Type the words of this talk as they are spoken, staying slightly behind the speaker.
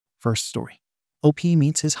First story. OP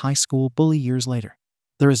meets his high school bully years later.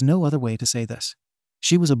 There is no other way to say this.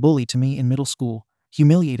 She was a bully to me in middle school,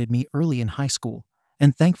 humiliated me early in high school,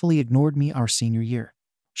 and thankfully ignored me our senior year.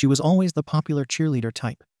 She was always the popular cheerleader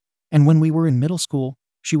type. And when we were in middle school,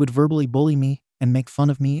 she would verbally bully me and make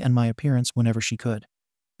fun of me and my appearance whenever she could.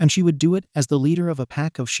 And she would do it as the leader of a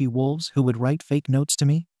pack of she-wolves who would write fake notes to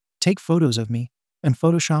me, take photos of me, and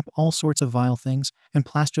Photoshop all sorts of vile things and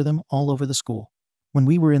plaster them all over the school. When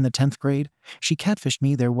we were in the 10th grade, she catfished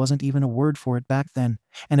me. There wasn't even a word for it back then,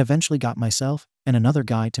 and eventually got myself and another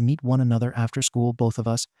guy to meet one another after school, both of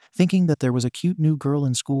us, thinking that there was a cute new girl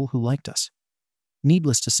in school who liked us.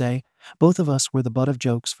 Needless to say, both of us were the butt of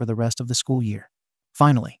jokes for the rest of the school year.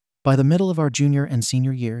 Finally, by the middle of our junior and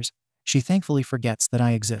senior years, she thankfully forgets that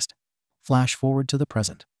I exist. Flash forward to the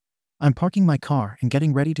present. I'm parking my car and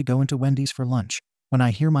getting ready to go into Wendy's for lunch when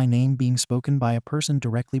I hear my name being spoken by a person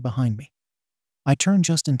directly behind me. I turn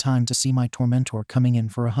just in time to see my tormentor coming in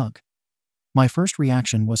for a hug. My first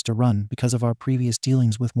reaction was to run because of our previous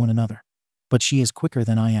dealings with one another. But she is quicker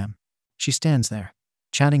than I am. She stands there,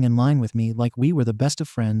 chatting in line with me like we were the best of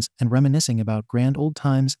friends and reminiscing about grand old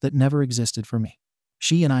times that never existed for me.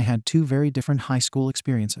 She and I had two very different high school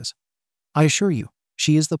experiences. I assure you,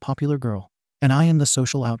 she is the popular girl, and I am the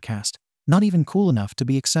social outcast, not even cool enough to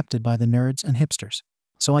be accepted by the nerds and hipsters.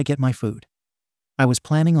 So I get my food. I was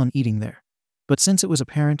planning on eating there, but since it was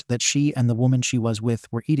apparent that she and the woman she was with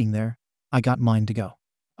were eating there, I got mine to go.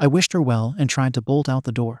 I wished her well and tried to bolt out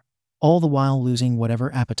the door, all the while losing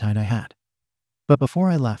whatever appetite I had. But before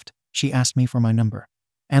I left, she asked me for my number,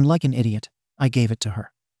 and like an idiot, I gave it to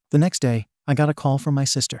her. The next day, I got a call from my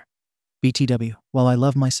sister. BTW, while I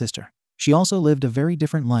love my sister, she also lived a very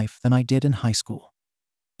different life than I did in high school.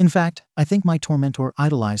 In fact, I think my tormentor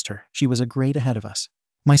idolized her. She was a grade ahead of us.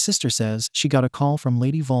 My sister says she got a call from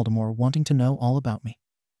Lady Voldemort wanting to know all about me.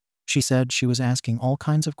 She said she was asking all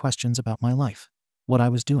kinds of questions about my life, what I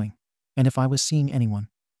was doing, and if I was seeing anyone.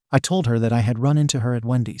 I told her that I had run into her at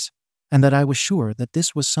Wendy's, and that I was sure that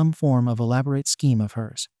this was some form of elaborate scheme of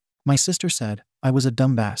hers. My sister said I was a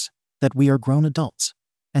dumbass, that we are grown adults,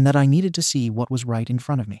 and that I needed to see what was right in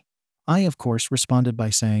front of me. I, of course, responded by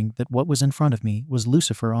saying that what was in front of me was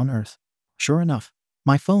Lucifer on Earth. Sure enough,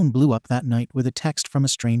 my phone blew up that night with a text from a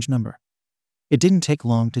strange number. It didn't take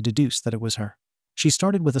long to deduce that it was her. She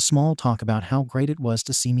started with a small talk about how great it was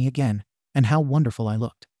to see me again, and how wonderful I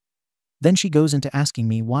looked. Then she goes into asking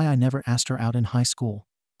me why I never asked her out in high school.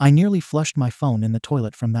 I nearly flushed my phone in the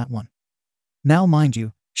toilet from that one. Now, mind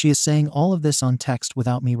you, she is saying all of this on text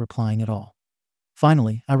without me replying at all.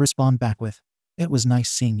 Finally, I respond back with, "It was nice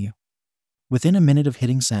seeing you." Within a minute of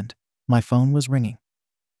hitting send, my phone was ringing.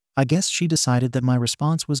 I guess she decided that my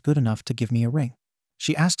response was good enough to give me a ring.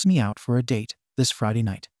 She asks me out for a date this Friday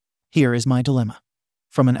night. Here is my dilemma.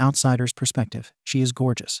 From an outsider's perspective, she is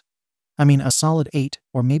gorgeous. I mean, a solid 8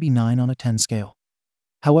 or maybe 9 on a 10 scale.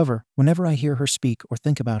 However, whenever I hear her speak or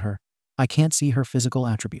think about her, I can't see her physical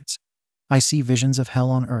attributes. I see visions of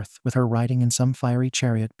hell on earth with her riding in some fiery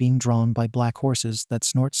chariot being drawn by black horses that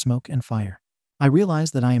snort smoke and fire. I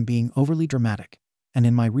realize that I am being overly dramatic, and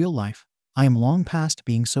in my real life, I am long past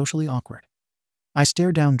being socially awkward. I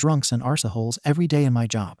stare down drunks and arseholes every day in my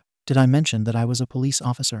job. Did I mention that I was a police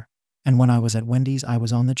officer? And when I was at Wendy's, I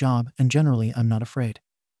was on the job, and generally I'm not afraid.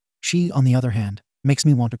 She, on the other hand, makes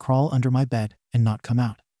me want to crawl under my bed and not come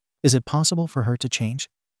out. Is it possible for her to change?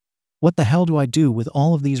 What the hell do I do with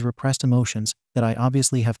all of these repressed emotions that I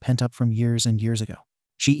obviously have pent up from years and years ago?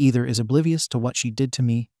 She either is oblivious to what she did to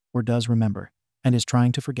me or does remember and is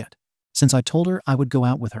trying to forget. Since I told her I would go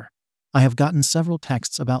out with her, I have gotten several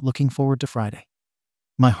texts about looking forward to Friday.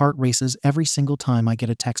 My heart races every single time I get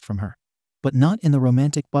a text from her, but not in the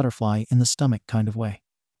romantic butterfly in the stomach kind of way.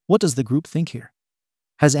 What does the group think here?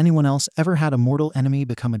 Has anyone else ever had a mortal enemy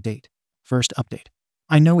become a date? First update.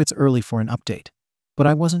 I know it's early for an update, but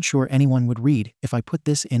I wasn't sure anyone would read if I put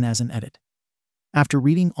this in as an edit. After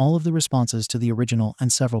reading all of the responses to the original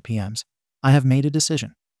and several PMs, I have made a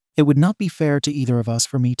decision. It would not be fair to either of us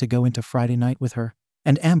for me to go into Friday night with her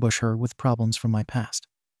and ambush her with problems from my past.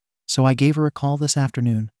 So I gave her a call this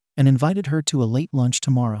afternoon and invited her to a late lunch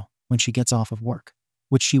tomorrow when she gets off of work,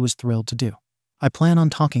 which she was thrilled to do. I plan on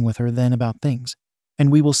talking with her then about things,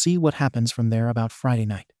 and we will see what happens from there about Friday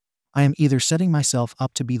night. I am either setting myself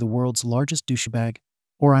up to be the world's largest douchebag,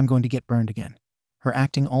 or I'm going to get burned again. Her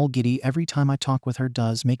acting all giddy every time I talk with her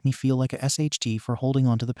does make me feel like a SHT for holding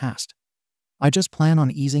on to the past. I just plan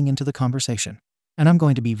on easing into the conversation, and I'm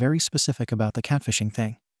going to be very specific about the catfishing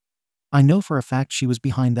thing. I know for a fact she was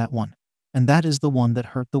behind that one, and that is the one that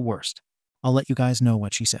hurt the worst. I'll let you guys know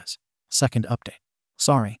what she says. Second update.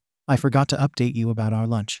 Sorry, I forgot to update you about our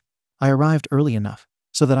lunch. I arrived early enough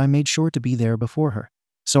so that I made sure to be there before her,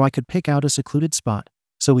 so I could pick out a secluded spot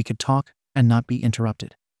so we could talk and not be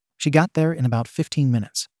interrupted. She got there in about 15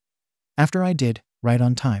 minutes. After I did, right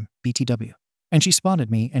on time, BTW. And she spotted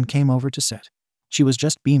me and came over to sit. She was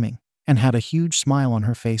just beaming and had a huge smile on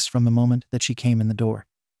her face from the moment that she came in the door,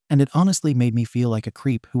 and it honestly made me feel like a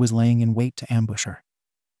creep who was laying in wait to ambush her.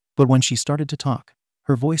 But when she started to talk,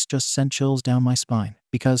 her voice just sent chills down my spine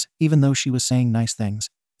because, even though she was saying nice things,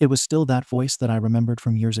 it was still that voice that I remembered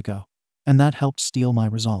from years ago, and that helped steel my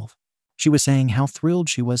resolve. She was saying how thrilled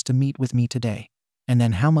she was to meet with me today, and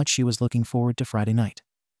then how much she was looking forward to Friday night.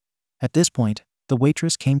 At this point, the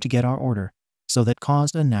waitress came to get our order, so that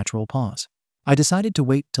caused a natural pause. I decided to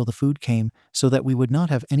wait till the food came so that we would not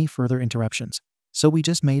have any further interruptions, so we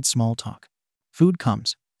just made small talk. Food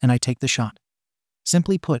comes, and I take the shot.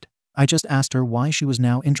 Simply put, I just asked her why she was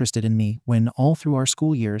now interested in me when all through our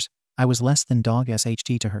school years, I was less than dog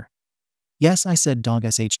SHT to her. Yes, I said dog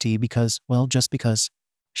SHT because, well, just because.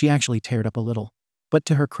 She actually teared up a little, but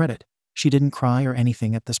to her credit, she didn't cry or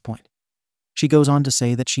anything at this point. She goes on to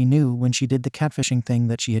say that she knew when she did the catfishing thing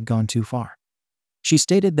that she had gone too far. She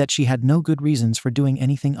stated that she had no good reasons for doing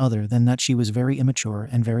anything other than that she was very immature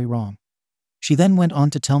and very wrong. She then went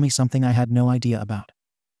on to tell me something I had no idea about.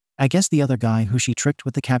 I guess the other guy who she tricked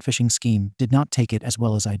with the catfishing scheme did not take it as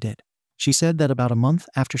well as I did. She said that about a month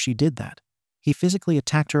after she did that, he physically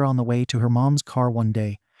attacked her on the way to her mom's car one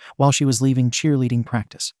day while she was leaving cheerleading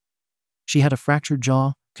practice. She had a fractured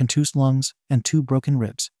jaw, contused lungs, and 2 broken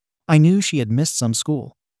ribs. I knew she had missed some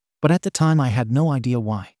school, but at the time I had no idea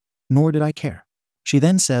why, nor did I care. She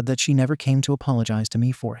then said that she never came to apologize to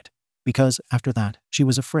me for it, because after that, she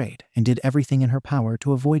was afraid and did everything in her power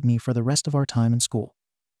to avoid me for the rest of our time in school.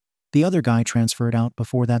 The other guy transferred out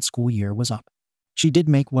before that school year was up. She did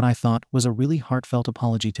make what I thought was a really heartfelt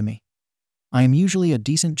apology to me. I am usually a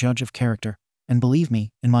decent judge of character, and believe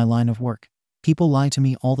me, in my line of work, people lie to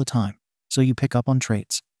me all the time, so you pick up on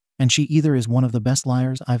traits, and she either is one of the best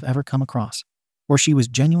liars I've ever come across, or she was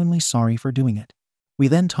genuinely sorry for doing it. We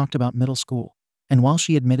then talked about middle school, and while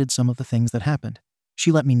she admitted some of the things that happened,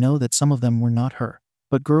 she let me know that some of them were not her,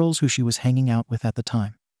 but girls who she was hanging out with at the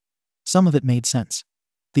time. Some of it made sense.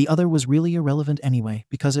 The other was really irrelevant anyway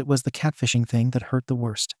because it was the catfishing thing that hurt the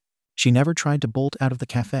worst. She never tried to bolt out of the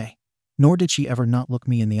cafe, nor did she ever not look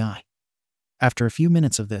me in the eye. After a few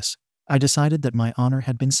minutes of this, I decided that my honor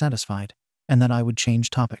had been satisfied and that I would change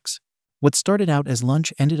topics. What started out as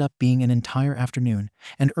lunch ended up being an entire afternoon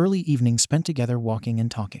and early evening spent together walking and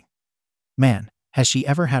talking. Man, has she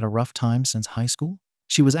ever had a rough time since high school?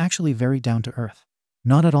 She was actually very down to earth.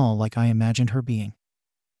 Not at all like I imagined her being.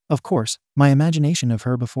 Of course, my imagination of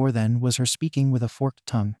her before then was her speaking with a forked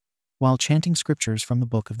tongue while chanting scriptures from the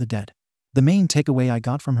Book of the Dead. The main takeaway I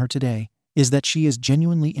got from her today is that she is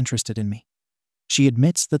genuinely interested in me. She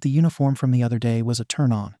admits that the uniform from the other day was a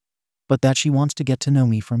turn-on, but that she wants to get to know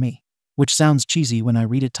me for me, which sounds cheesy when I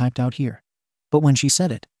read it typed out here. But when she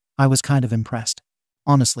said it, I was kind of impressed.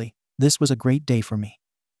 Honestly, this was a great day for me.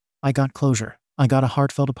 I got closure, I got a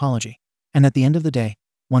heartfelt apology, and at the end of the day,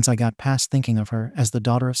 once I got past thinking of her as the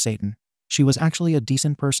daughter of Satan, she was actually a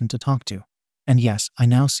decent person to talk to. And yes, I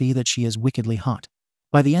now see that she is wickedly hot.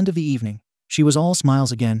 By the end of the evening, she was all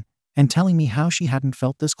smiles again and telling me how she hadn't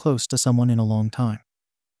felt this close to someone in a long time.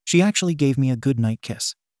 She actually gave me a good night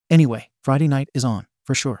kiss. Anyway, Friday night is on,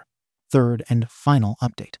 for sure. Third and final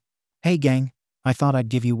update. Hey gang, I thought I'd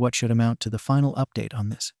give you what should amount to the final update on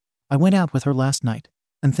this. I went out with her last night,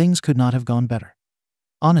 and things could not have gone better.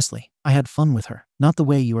 Honestly, I had fun with her, not the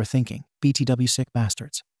way you are thinking, BTW sick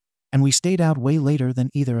bastards. And we stayed out way later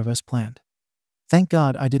than either of us planned. Thank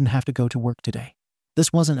God I didn't have to go to work today.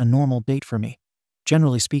 This wasn't a normal date for me.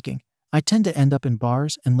 Generally speaking, I tend to end up in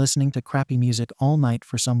bars and listening to crappy music all night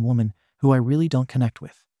for some woman who I really don't connect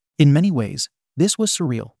with. In many ways, this was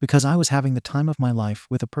surreal because I was having the time of my life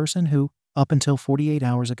with a person who, up until 48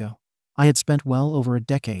 hours ago, I had spent well over a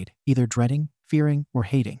decade either dreading, fearing, or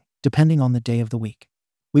hating, depending on the day of the week.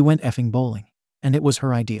 We went effing bowling, and it was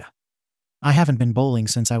her idea. I haven't been bowling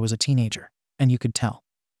since I was a teenager, and you could tell.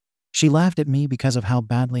 She laughed at me because of how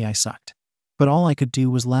badly I sucked, but all I could do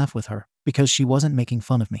was laugh with her because she wasn't making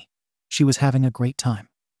fun of me. She was having a great time.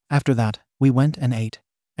 After that, we went and ate,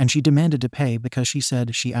 and she demanded to pay because she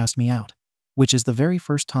said she asked me out, which is the very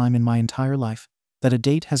first time in my entire life that a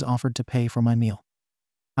date has offered to pay for my meal.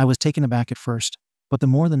 I was taken aback at first, but the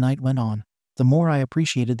more the night went on, the more I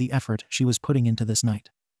appreciated the effort she was putting into this night.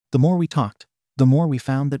 The more we talked, the more we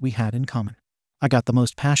found that we had in common. I got the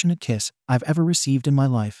most passionate kiss I've ever received in my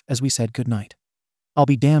life as we said goodnight. I'll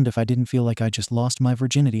be damned if I didn't feel like I just lost my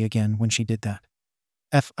virginity again when she did that.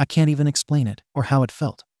 I can't even explain it or how it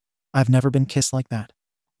felt. I've never been kissed like that.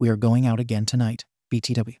 We are going out again tonight,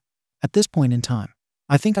 BTW. At this point in time,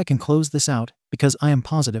 I think I can close this out because I am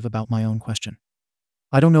positive about my own question.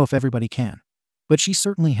 I don't know if everybody can, but she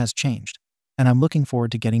certainly has changed, and I'm looking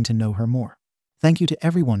forward to getting to know her more. Thank you to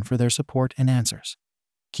everyone for their support and answers.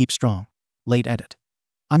 Keep strong. Late edit.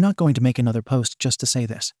 I'm not going to make another post just to say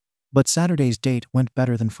this, but Saturday's date went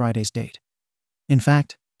better than Friday's date. In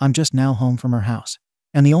fact, I'm just now home from her house,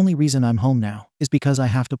 and the only reason I'm home now is because I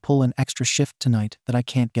have to pull an extra shift tonight that I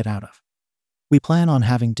can't get out of. We plan on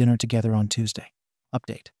having dinner together on Tuesday.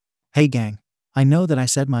 Update. Hey gang, I know that I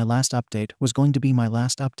said my last update was going to be my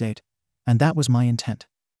last update, and that was my intent.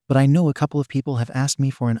 But I know a couple of people have asked me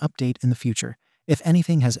for an update in the future, if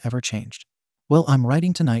anything has ever changed. Well, I'm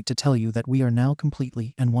writing tonight to tell you that we are now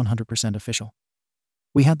completely and 100% official.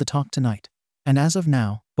 We had the talk tonight, and as of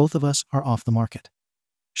now, both of us are off the market.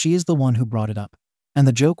 She is the one who brought it up, and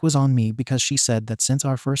the joke was on me because she said that since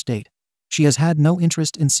our first date, she has had no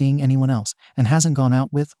interest in seeing anyone else and hasn't gone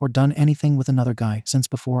out with or done anything with another guy since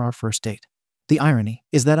before our first date. The irony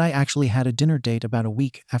is that I actually had a dinner date about a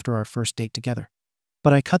week after our first date together.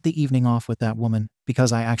 But I cut the evening off with that woman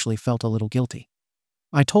because I actually felt a little guilty.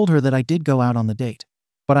 I told her that I did go out on the date,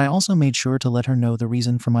 but I also made sure to let her know the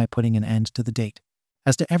reason for my putting an end to the date.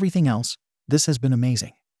 As to everything else, this has been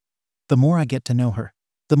amazing. The more I get to know her,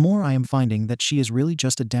 the more I am finding that she is really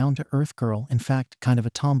just a down-to-earth girl, in fact, kind of a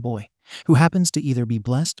tomboy, who happens to either be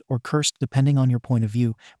blessed or cursed depending on your point of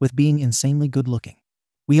view, with being insanely good-looking.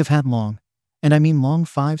 We have had long, and I mean long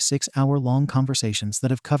 5-6 hour-long conversations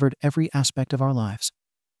that have covered every aspect of our lives.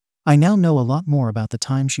 I now know a lot more about the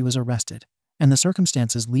time she was arrested, and the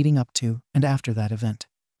circumstances leading up to and after that event.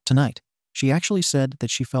 Tonight, she actually said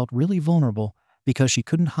that she felt really vulnerable because she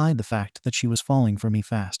couldn't hide the fact that she was falling for me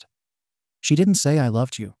fast. She didn't say I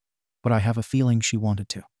loved you, but I have a feeling she wanted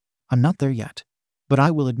to. I'm not there yet, but I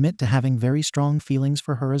will admit to having very strong feelings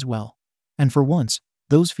for her as well. And for once,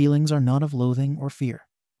 those feelings are not of loathing or fear.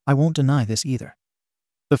 I won't deny this either.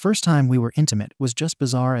 The first time we were intimate was just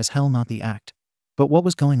bizarre as hell, not the act, but what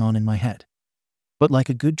was going on in my head. But like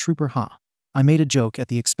a good trooper, I made a joke at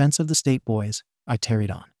the expense of the state boys. I tarried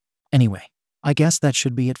on. Anyway, I guess that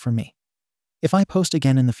should be it for me. If I post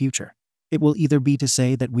again in the future, it will either be to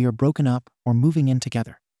say that we are broken up or moving in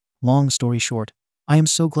together. Long story short, I am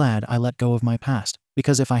so glad I let go of my past,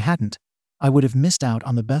 because if I hadn't, I would have missed out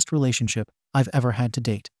on the best relationship I've ever had to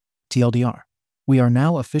date. TLDR. We are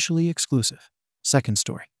now officially exclusive. Second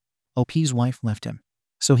story. OP's wife left him,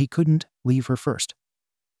 so he couldn't leave her first.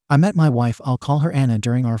 I met my wife, I'll call her Anna,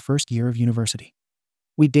 during our first year of university.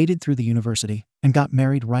 We dated through the university and got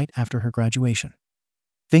married right after her graduation.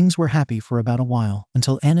 Things were happy for about a while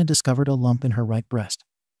until Anna discovered a lump in her right breast.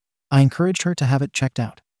 I encouraged her to have it checked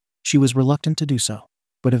out. She was reluctant to do so,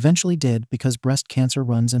 but eventually did because breast cancer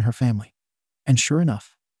runs in her family. And sure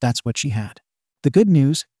enough, that's what she had. The good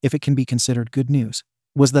news, if it can be considered good news,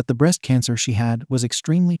 was that the breast cancer she had was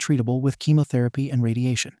extremely treatable with chemotherapy and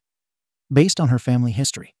radiation. Based on her family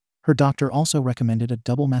history, her doctor also recommended a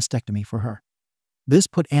double mastectomy for her. This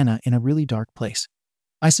put Anna in a really dark place.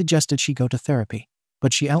 I suggested she go to therapy,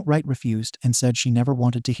 but she outright refused and said she never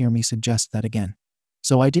wanted to hear me suggest that again.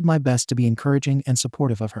 So I did my best to be encouraging and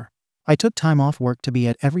supportive of her. I took time off work to be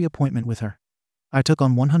at every appointment with her. I took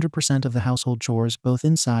on 100% of the household chores, both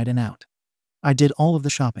inside and out. I did all of the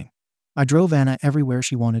shopping. I drove Anna everywhere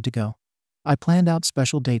she wanted to go. I planned out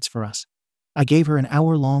special dates for us. I gave her an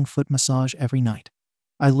hour-long foot massage every night.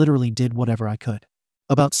 I literally did whatever I could.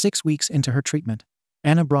 About 6 weeks into her treatment,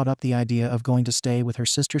 Anna brought up the idea of going to stay with her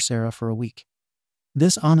sister Sarah for a week.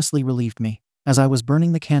 This honestly relieved me, as I was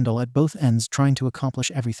burning the candle at both ends trying to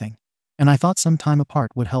accomplish everything, and I thought some time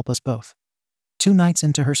apart would help us both. 2 nights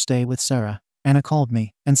into her stay with Sarah, Anna called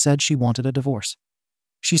me and said she wanted a divorce.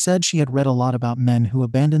 She said she had read a lot about men who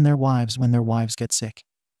abandon their wives when their wives get sick,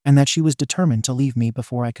 and that she was determined to leave me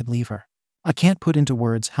before I could leave her. I can't put into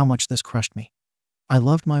words how much this crushed me. I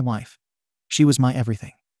loved my wife. She was my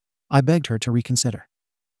everything. I begged her to reconsider.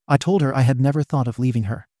 I told her I had never thought of leaving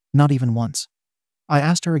her, not even once. I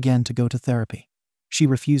asked her again to go to therapy. She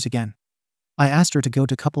refused again. I asked her to go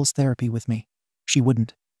to couples therapy with me. She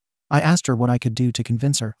wouldn't. I asked her what I could do to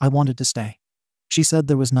convince her I wanted to stay. She said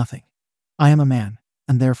there was nothing. I am a man,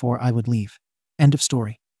 and therefore I would leave. End of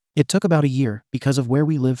story. It took about a year because of where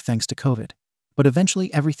we live thanks to COVID, but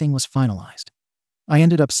eventually everything was finalized. I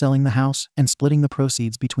ended up selling the house and splitting the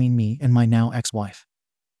proceeds between me and my now ex-wife.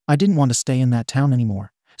 I didn't want to stay in that town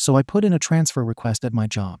anymore, so I put in a transfer request at my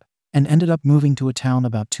job and ended up moving to a town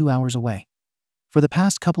about 2 hours away. For the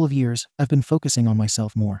past couple of years, I've been focusing on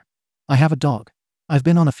myself more. I have a dog. I've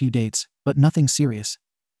been on a few dates, but nothing serious.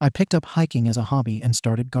 I picked up hiking as a hobby and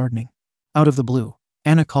started gardening. Out of the blue,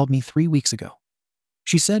 Anna called me 3 weeks ago.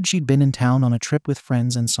 She said she'd been in town on a trip with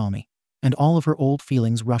friends and saw me, and all of her old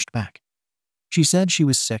feelings rushed back. She said she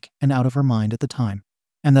was sick and out of her mind at the time,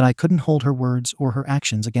 and that I couldn't hold her words or her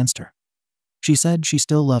actions against her. She said she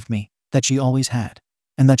still loved me, that she always had,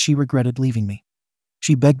 and that she regretted leaving me.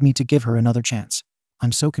 She begged me to give her another chance.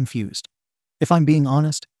 I'm so confused. If I'm being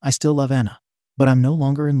honest, I still love Anna, but I'm no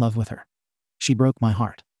longer in love with her. She broke my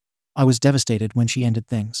heart. I was devastated when she ended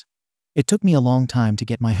things. It took me a long time to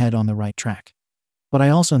get my head on the right track. But I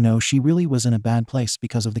also know she really was in a bad place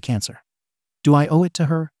because of the cancer. Do I owe it to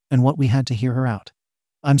her and what we had to hear her out?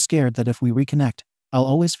 I'm scared that if we reconnect, I'll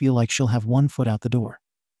always feel like she'll have one foot out the door.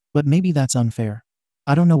 But maybe that's unfair.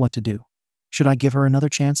 I don't know what to do. Should I give her another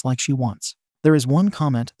chance like she wants? There is one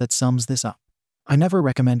comment that sums this up. I never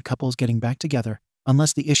recommend couples getting back together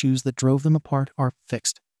unless the issues that drove them apart are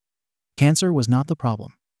fixed. Cancer was not the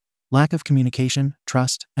problem. Lack of communication,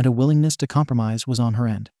 trust, and a willingness to compromise was on her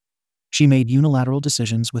end. She made unilateral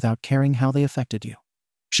decisions without caring how they affected you.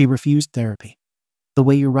 She refused therapy. The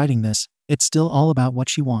way you're writing this, it's still all about what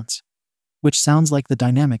she wants. Which sounds like the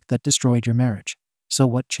dynamic that destroyed your marriage. So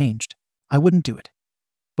what changed? I wouldn't do it.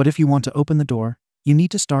 But if you want to open the door, you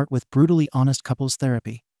need to start with brutally honest couples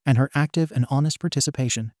therapy, and her active and honest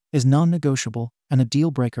participation is non-negotiable and a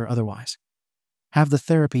deal breaker otherwise. Have the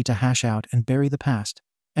therapy to hash out and bury the past,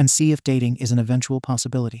 and see if dating is an eventual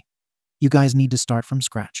possibility. You guys need to start from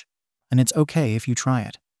scratch. And it's okay if you try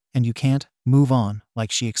it, and you can't move on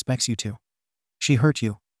like she expects you to. She hurt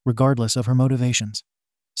you, regardless of her motivations.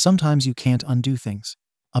 Sometimes you can't undo things.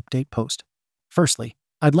 Update post. Firstly,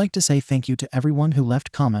 I'd like to say thank you to everyone who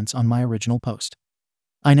left comments on my original post.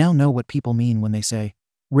 I now know what people mean when they say,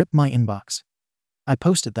 "Rip my inbox." I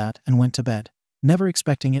posted that and went to bed, never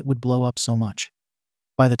expecting it would blow up so much.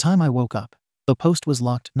 By the time I woke up, the post was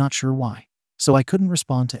locked, not sure why, so I couldn't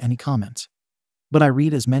respond to any comments. But I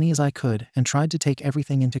read as many as I could and tried to take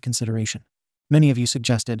everything into consideration. Many of you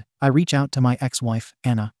suggested I reach out to my ex-wife,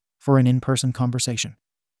 Anna, for an in-person conversation.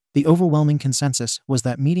 The overwhelming consensus was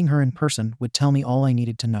that meeting her in person would tell me all I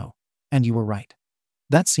needed to know, and you were right.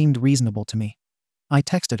 That seemed reasonable to me. I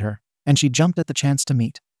texted her, and she jumped at the chance to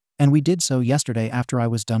meet, and we did so yesterday after I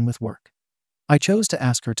was done with work. I chose to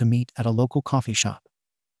ask her to meet at a local coffee shop.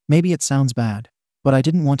 Maybe it sounds bad, but I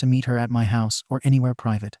didn't want to meet her at my house or anywhere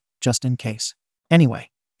private, just in case.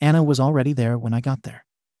 Anyway, Anna was already there when I got there.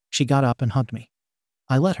 She got up and hugged me.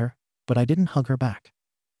 I let her, but I didn't hug her back.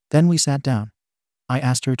 Then we sat down. I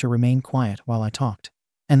asked her to remain quiet while I talked,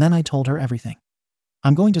 and then I told her everything.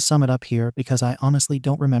 I'm going to sum it up here because I honestly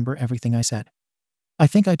don't remember everything I said. I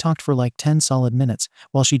think I talked for like 10 solid minutes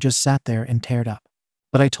while she just sat there and teared up.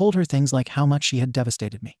 But I told her things like how much she had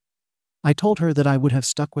devastated me. I told her that I would have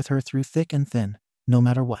stuck with her through thick and thin, no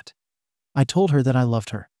matter what. I told her that I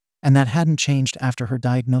loved her, and that hadn't changed after her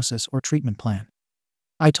diagnosis or treatment plan.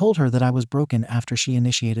 I told her that I was broken after she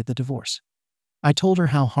initiated the divorce. I told her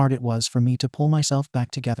how hard it was for me to pull myself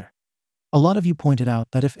back together. A lot of you pointed out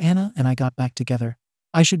that if Anna and I got back together,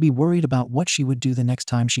 I should be worried about what she would do the next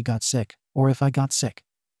time she got sick, or if I got sick.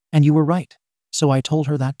 And you were right. So I told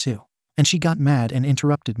her that too. And she got mad and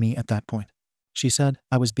interrupted me at that point. She said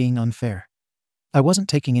I was being unfair. I wasn't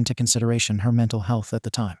taking into consideration her mental health at the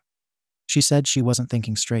time. She said she wasn't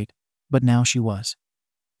thinking straight, but now she was.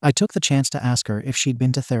 I took the chance to ask her if she'd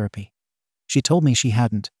been to therapy. She told me she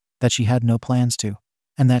hadn't, that she had no plans to,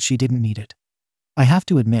 and that she didn't need it. I have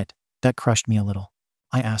to admit, that crushed me a little.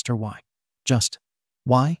 I asked her why. Just,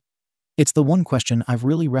 why? It's the one question I've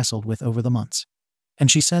really wrestled with over the months. And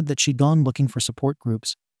she said that she'd gone looking for support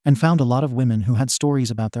groups and found a lot of women who had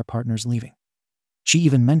stories about their partners leaving. She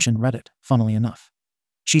even mentioned Reddit, funnily enough.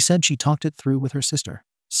 She said she talked it through with her sister,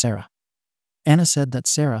 Sarah. Anna said that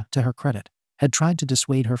Sarah, to her credit, had tried to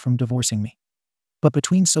dissuade her from divorcing me. But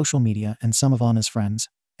between social media and some of Anna's friends,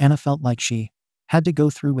 Anna felt like she had to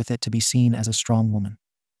go through with it to be seen as a strong woman.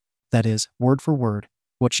 That is, word for word,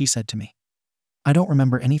 what she said to me. I don't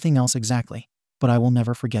remember anything else exactly, but I will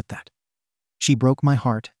never forget that. She broke my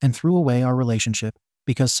heart and threw away our relationship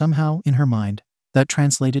because somehow, in her mind, that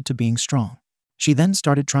translated to being strong. She then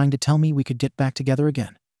started trying to tell me we could get back together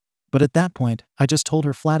again. But at that point, I just told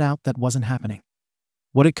her flat out that wasn't happening.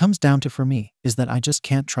 What it comes down to for me is that I just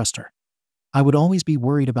can't trust her. I would always be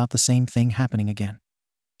worried about the same thing happening again.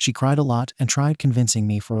 She cried a lot and tried convincing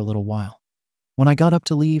me for a little while. When I got up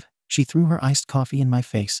to leave, she threw her iced coffee in my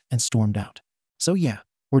face and stormed out. So yeah,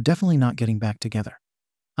 we're definitely not getting back together.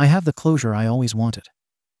 I have the closure I always wanted.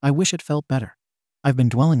 I wish it felt better. I've been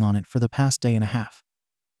dwelling on it for the past day and a half.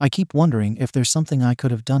 I keep wondering if there's something I could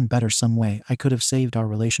have done better, some way I could have saved our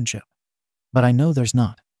relationship. But I know there's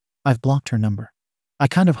not. I've blocked her number. I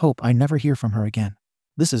kind of hope I never hear from her again.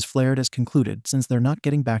 This is flared as concluded since they're not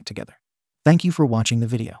getting back together. Thank you for watching the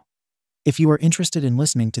video. If you are interested in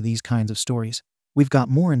listening to these kinds of stories, we've got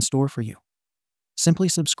more in store for you. Simply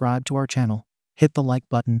subscribe to our channel, hit the like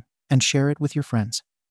button, and share it with your friends.